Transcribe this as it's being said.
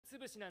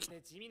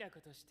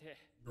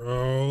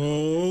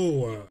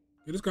Bro,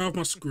 get this guy off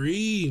my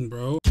screen,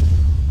 bro.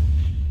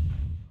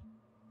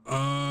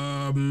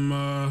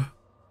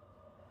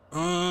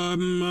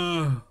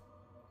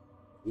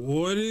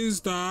 What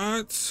is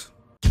that?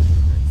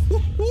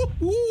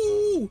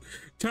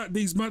 Chat,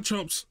 these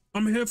matchups.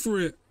 I'm here for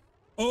it.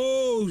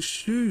 Oh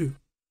shoot.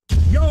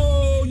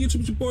 Yo,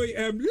 YouTube, your boy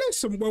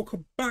mless, and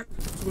welcome back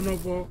to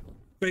another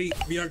Fate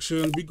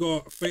reaction. We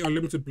got Fate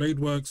Unlimited Blade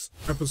Works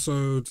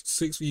episode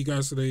 6 for you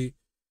guys today.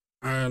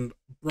 And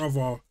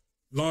brother,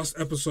 last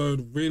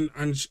episode, Rin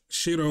and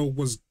Shiro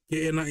was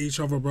getting at each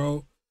other,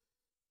 bro.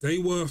 They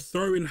were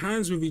throwing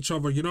hands with each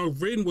other. You know,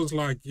 Rin was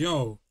like,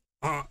 yo,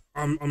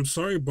 I'm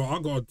sorry, but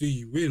I gotta do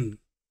you in.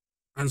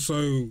 And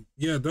so,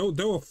 yeah, they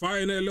were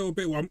fighting it a little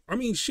bit. I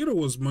mean, Shiro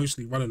was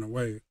mostly running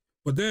away.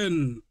 But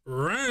then,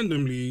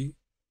 randomly,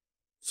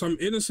 some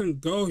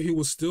innocent girl who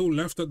was still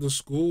left at the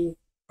school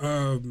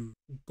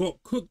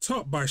got cooked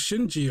up by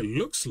Shinji, it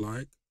looks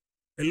like.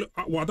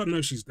 Well, I don't know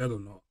if she's dead or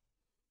not.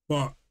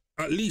 But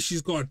at least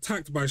she's got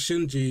attacked by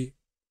Shinji.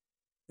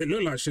 It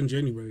looked like Shinji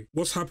anyway.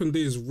 What's happened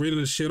is Rin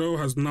and Shiro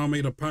has now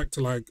made a pact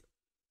to like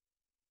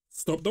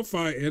stop the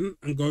fighting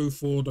and go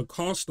for the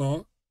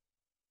caster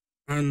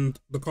and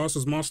the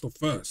caster's master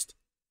first,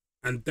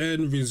 and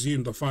then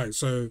resume the fight.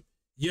 So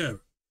yeah,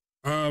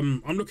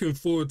 I'm looking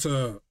forward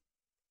to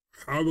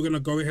how we're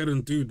gonna go ahead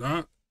and do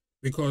that,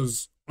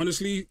 because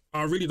honestly,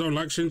 I really don't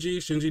like Shinji.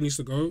 Shinji needs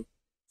to go.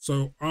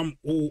 So I'm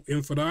all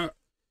in for that.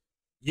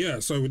 Yeah,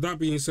 so with that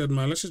being said,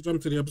 man, let's just jump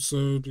to the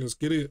episode. Let's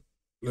get it.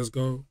 Let's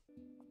go.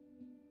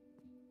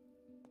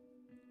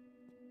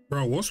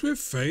 Bro, what's with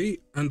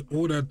Fate and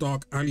all their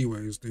dark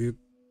alleyways, dude?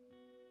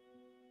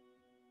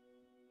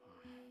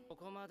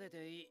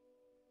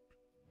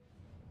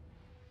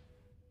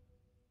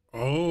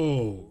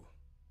 Oh.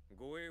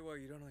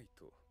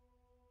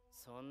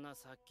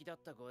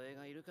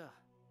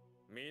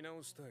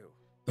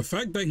 The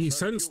fact that he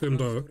sensed him,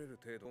 though.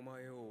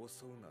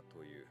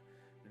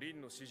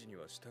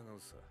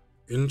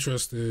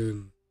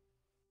 Interesting.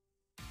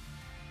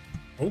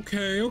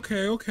 Okay.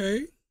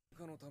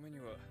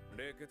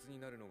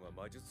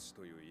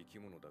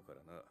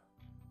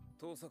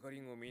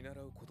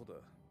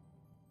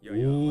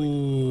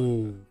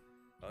 Ooh.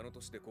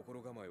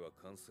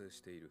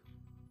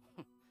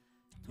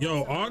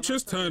 Yo,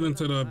 Archer's turned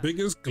into the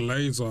biggest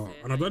glazer,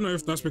 and I don't know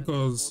if that's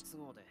because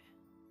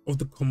of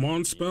the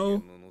command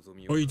spell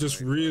or he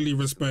just really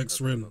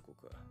respects Rin.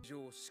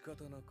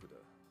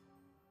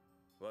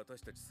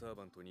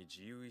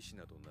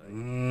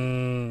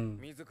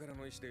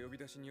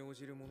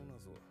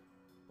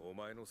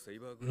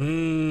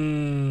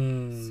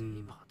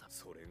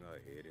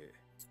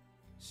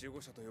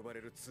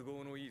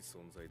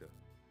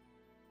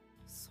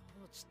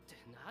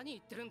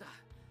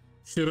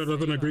 Shit, I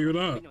doesn't agree with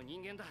that.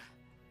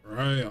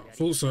 Right, I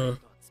thought so.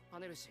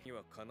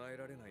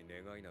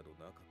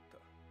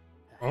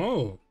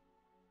 Oh.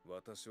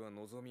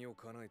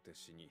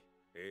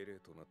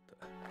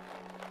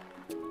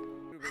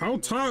 How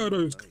tight are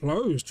those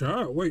clothes,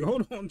 chat? Wait,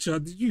 hold on,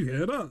 chat. Did you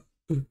hear that?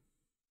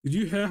 Did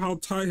you hear how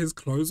tight his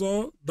clothes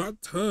are?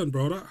 That turn,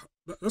 bro,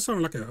 that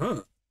sounded like it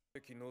hurt.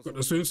 Got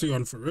the swimsuit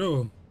on for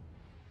real.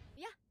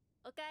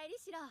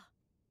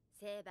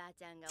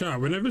 Chat,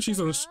 whenever she's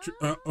on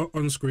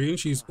screen,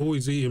 she's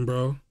always eating,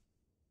 bro.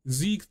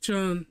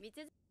 Zeke-chan.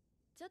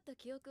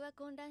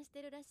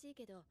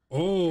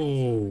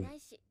 Oh.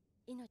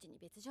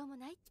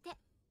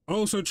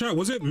 Oh, so chat,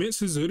 was it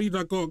Mitsuzuri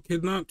that got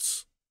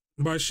kidnapped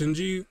by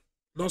Shinji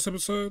last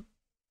episode?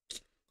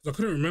 Because I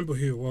couldn't remember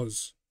who it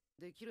was.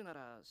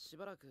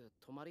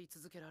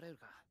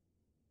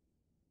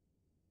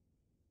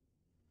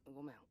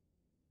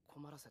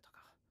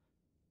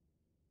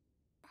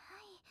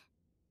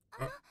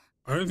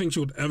 I don't think she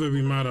would ever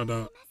be mad at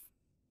that.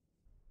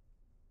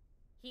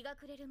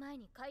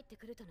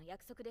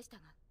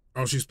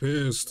 Oh, she's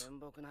pissed.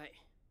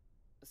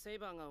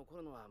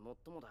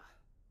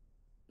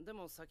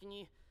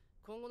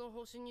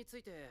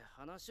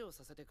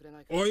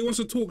 Oh, he wants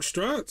to talk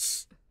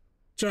strats?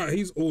 Chat,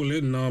 he's all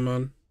in now,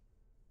 man.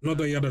 Not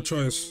that he had a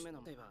choice.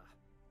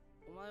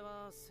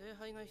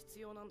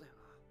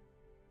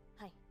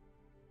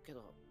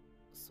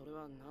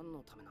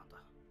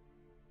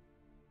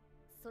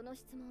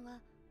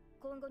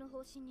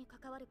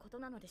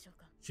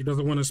 She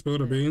doesn't want to spill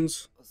the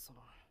beans.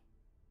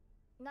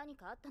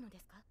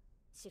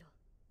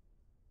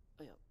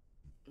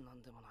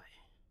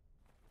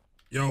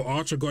 Yo,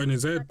 Archer got in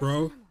his head,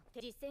 bro.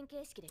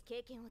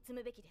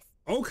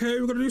 Okay,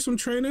 we're gonna do some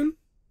training.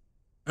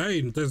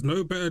 Hey, there's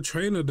no better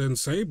trainer than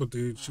Saber,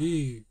 dude.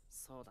 She.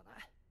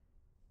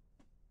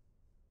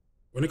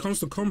 When it comes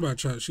to combat,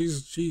 chat,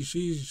 she's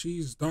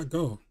that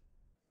girl.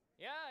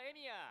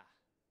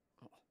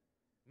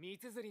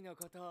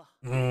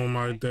 Oh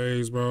my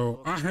days,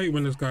 bro. I hate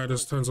when this guy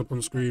just turns up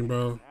on screen,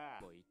 bro.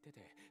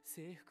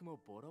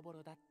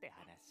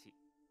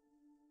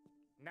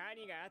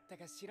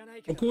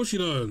 Of course you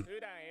don't.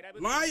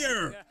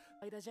 Liar!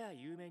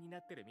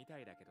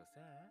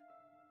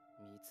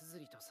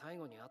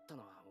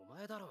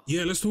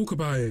 Yeah, let's talk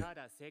about it.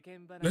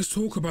 Let's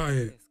talk about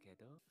it.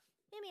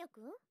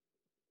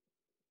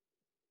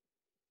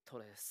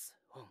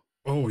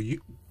 Oh,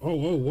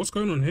 what's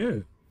going on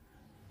here?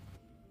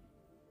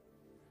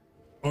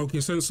 Oh, can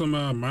you send some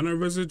mana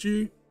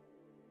residue?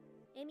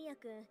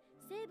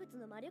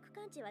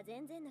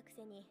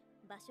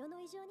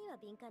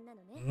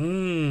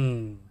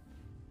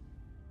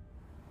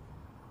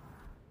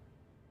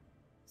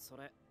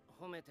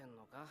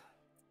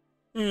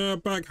 Yeah,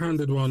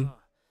 backhanded one.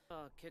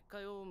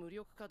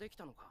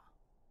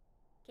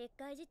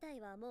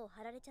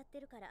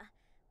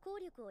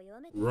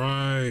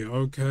 Right,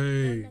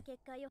 okay.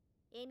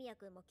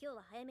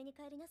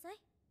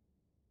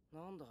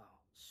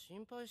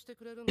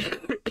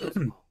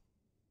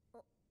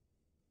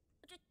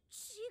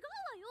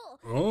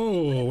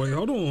 Oh, wait,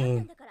 hold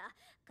on.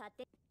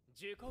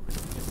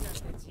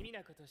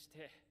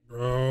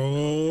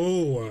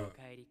 Bro.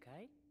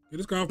 Get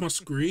this guy off my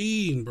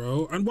screen,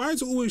 bro. And why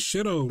is it always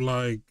Shido?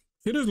 Like,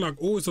 Shido's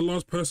like always the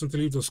last person to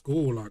leave the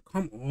school. Like,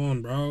 come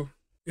on, bro.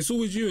 It's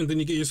always you and then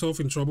you get yourself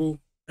in trouble.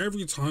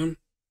 Every time.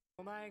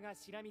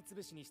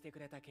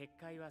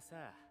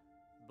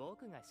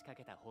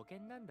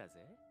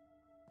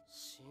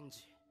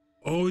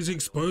 Oh, he's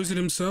exposing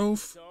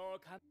himself?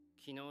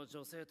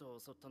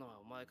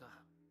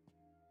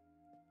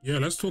 Yeah,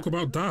 let's talk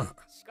about that.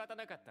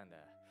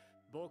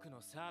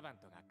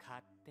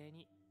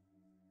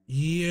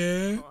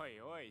 Yeah.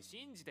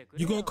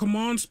 You got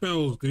command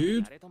spells,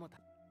 dude.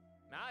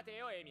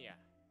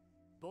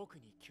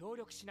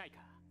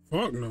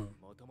 Fuck no.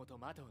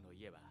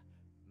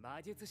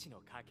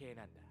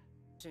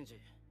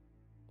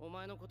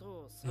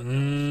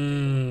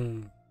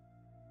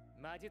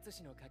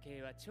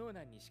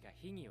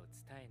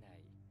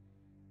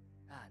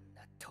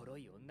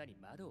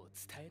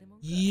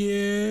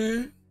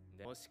 Yeah.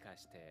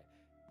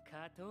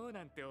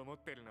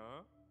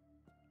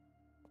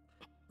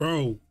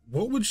 Bro,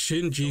 what would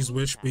Shinji's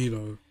wish be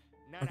though?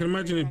 I can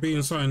imagine it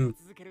being something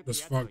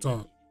that's fucked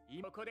up.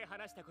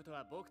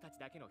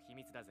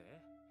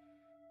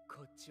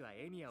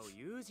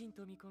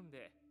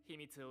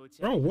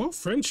 Bro, what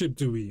friendship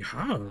do we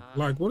have?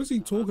 Like, what is he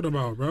talking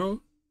about,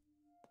 bro?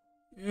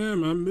 Yeah,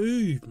 man,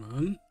 move,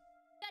 man.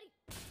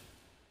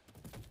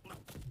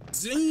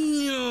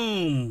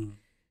 Damn!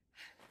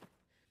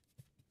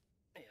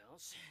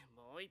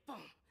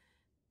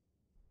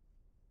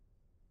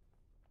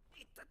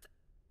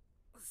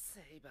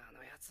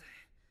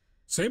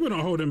 Saber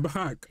not holding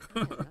back.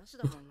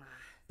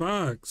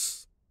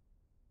 Facts.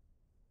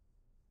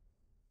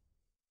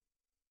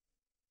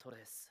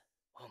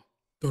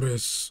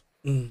 Torres.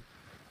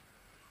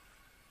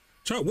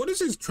 Chat, what does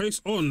his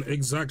trace on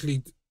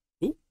exactly?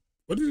 Ooh,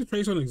 what does his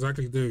trace on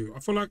exactly do? I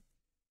feel like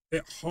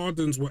it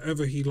hardens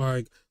whatever he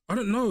like. I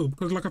don't know,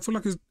 because like I feel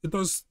like it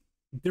does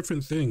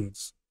different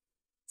things.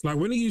 It's like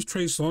when he used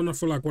trace on, I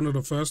feel like one of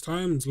the first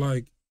times,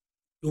 like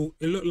it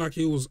looked like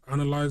he was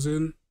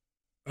analyzing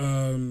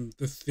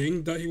the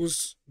thing that he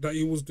was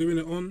doing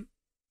it on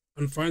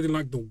and finding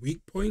like the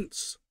weak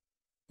points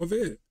of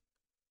it.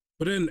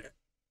 But then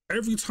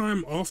every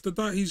time after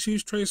that he's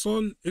used trace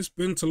on, it's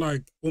been to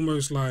like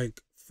almost like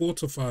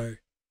fortify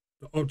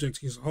the object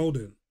he's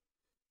holding.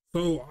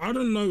 So I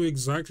don't know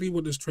exactly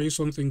what this trace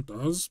on thing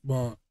does,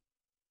 but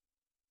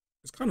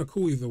it's kind of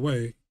cool either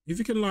way. If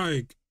you can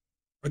like,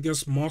 I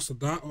guess, master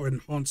that or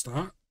enhance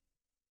that,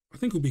 I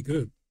think it'll be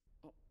good.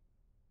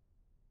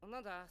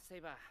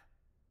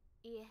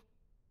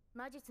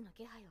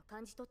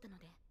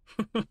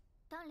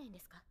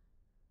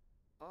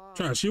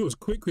 Chat, she was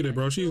quick with it,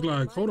 bro. She's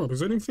like, hold up,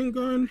 is anything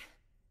going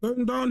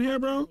down here,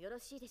 bro? I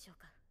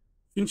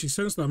think she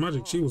sensed that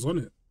magic. She was on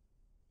it.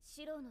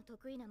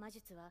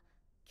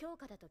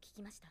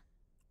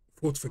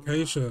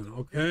 Fortification.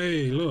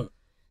 Okay, look.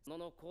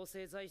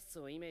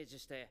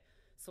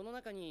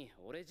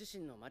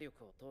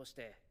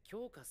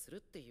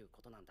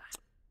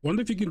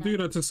 Wonder if you can do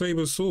that to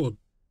Saber's sword.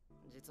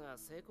 It's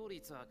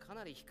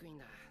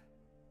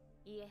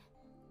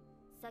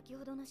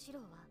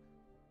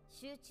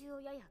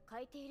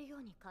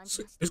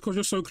because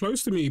you're so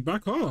close to me.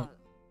 Back up.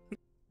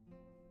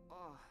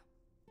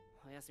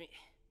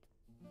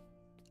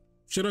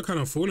 Should I kind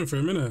of fallen for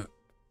a minute?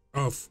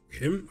 Oh,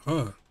 him?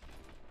 Her?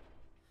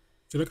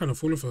 Should I kind of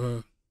fallen for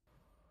her?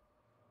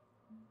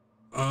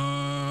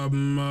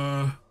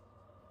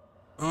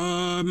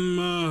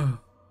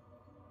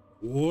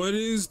 What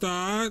is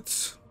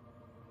that?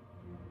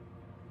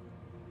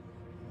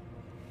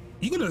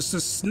 You gonna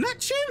just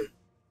snatch him?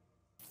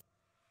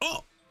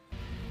 Oh!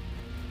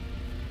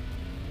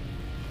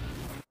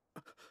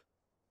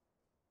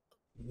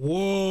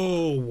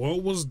 Whoa,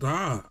 what was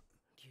that?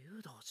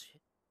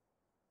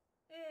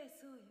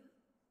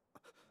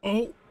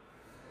 Oh,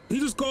 he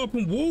just got up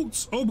and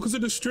walked? Oh, because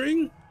of the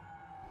string?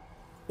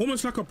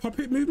 Almost like a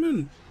puppet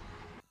movement?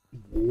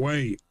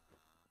 Wait.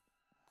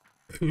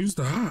 Who's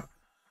that?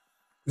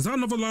 Is that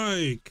another,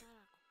 like,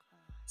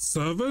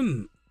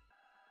 servant?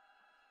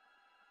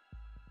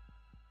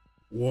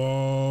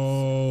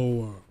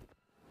 Whoa.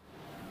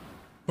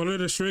 Follow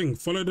the string.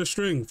 Follow the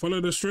string. Follow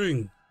the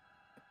string.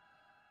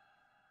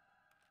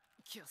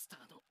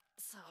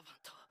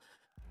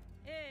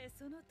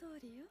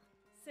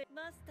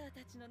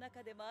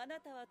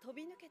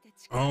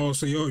 Oh,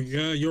 so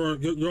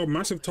you're a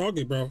massive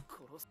target, bro.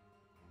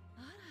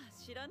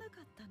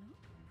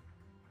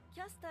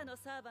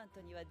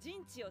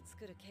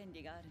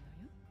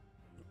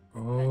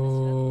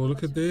 Oh,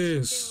 look at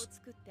this.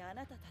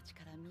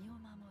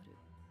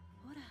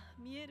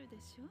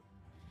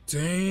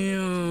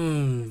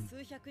 Damn.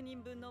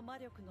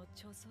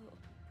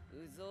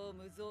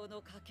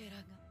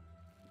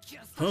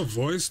 Her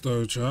voice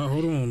though, chat.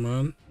 Hold on,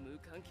 man.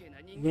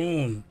 Hold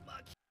on.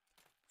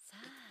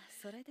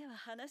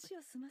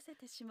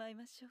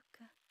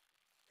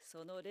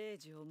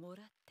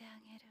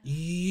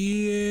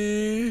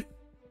 Yeah.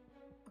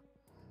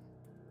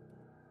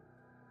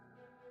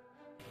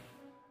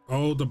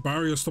 Oh, the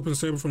barrier stopping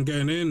Saber from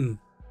getting in.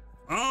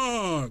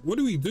 Ah, what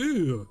do we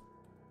do?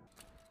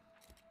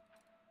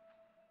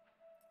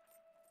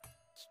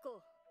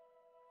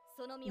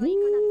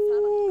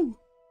 Ooh.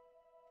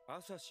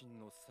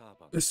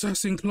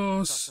 Assassin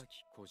class.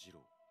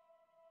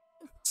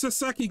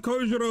 Sasaki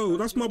Kojiro,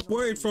 that's my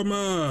boy from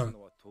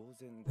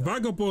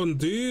Vagabond,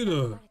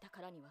 dude.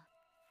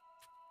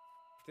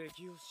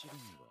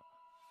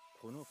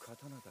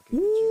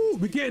 Ooh,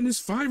 we're getting this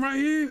fight right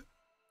here.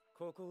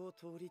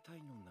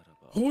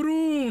 Hold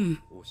on.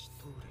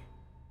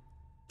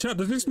 Chat,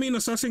 does this mean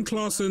Assassin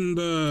class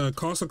and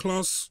Caster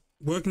class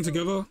working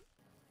together?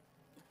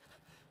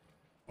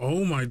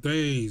 Oh my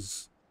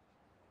days.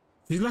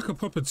 He's like a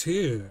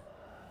puppeteer.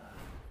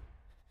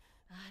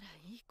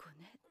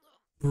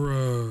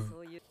 Bruh.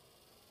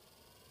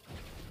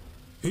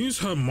 Who's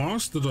her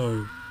master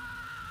though?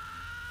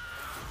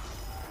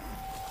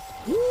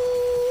 Woo!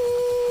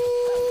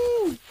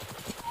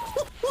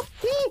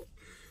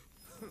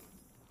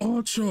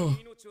 Archer.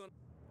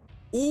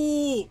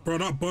 Oh, bro,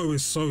 that bow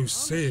is so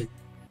sick.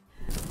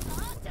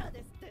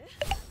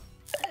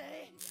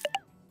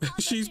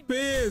 She's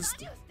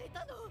pissed.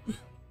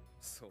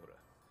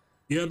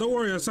 Yeah, don't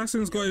worry.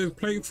 Assassin's got his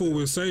plate full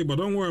with Saber.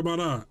 Don't worry about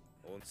that.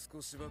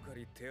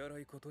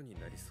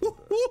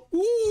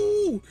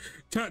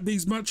 Chat,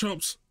 these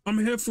matchups. I'm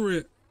here for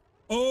it.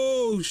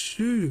 Oh,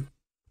 shoot.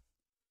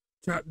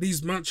 Chat, these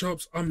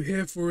matchups. I'm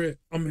here for it.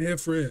 I'm here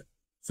for it.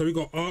 So we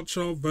got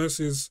Archer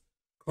versus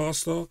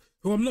Caster,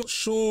 who I'm not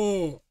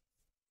sure.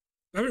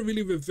 They haven't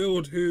really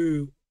revealed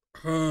who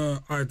her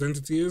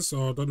identity is,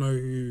 so I don't know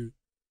who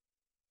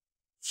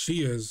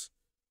she is.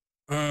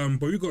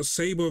 But we got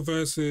Saber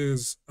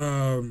versus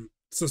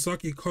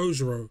Sasaki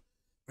Kojiro,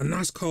 and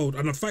that's cold.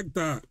 And the fact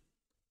that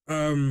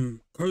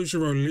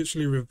Kojiro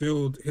literally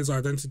revealed his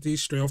identity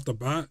straight off the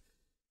bat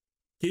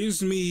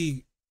gives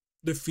me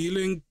the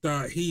feeling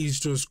that he's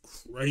just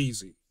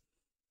crazy.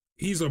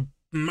 He's a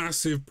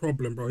massive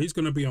problem, bro. He's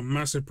gonna be a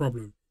massive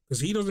problem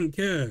because he doesn't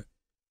care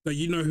that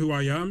you know who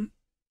I am.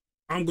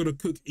 I'm gonna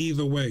cook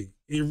either way.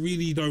 It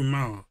really don't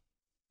matter.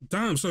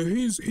 Damn. So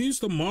who's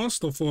the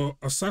master for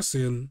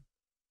Assassin?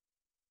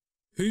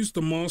 Who's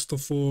the master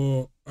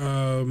for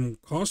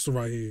Caster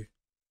right here?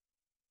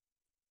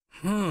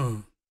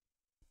 Huh.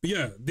 But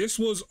yeah, this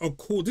was a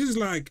cool. This is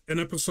like an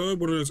episode,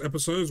 one of those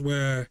episodes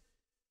where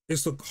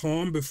it's the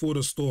calm before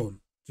the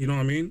storm. Do you know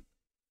what I mean?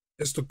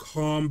 It's the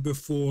calm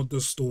before the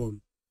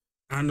storm.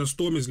 And the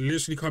storm is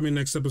literally coming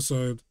next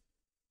episode.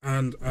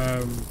 And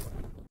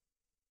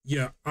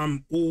yeah,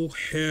 I'm all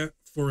here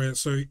for it.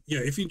 So yeah,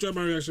 if you enjoyed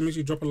my reaction, make sure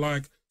you drop a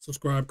like,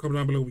 subscribe, comment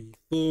down below what you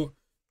thought.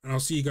 And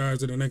I'll see you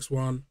guys in the next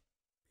one.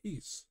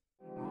 Peace.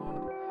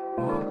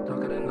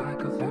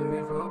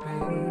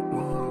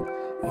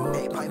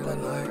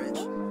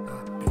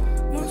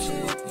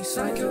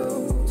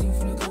 Psycho, team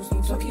from the coast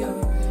in Tokyo.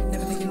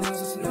 Never thinking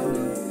else is a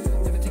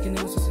no-no. Never thinking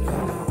else is a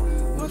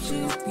no-no. Watch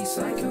it be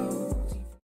psycho.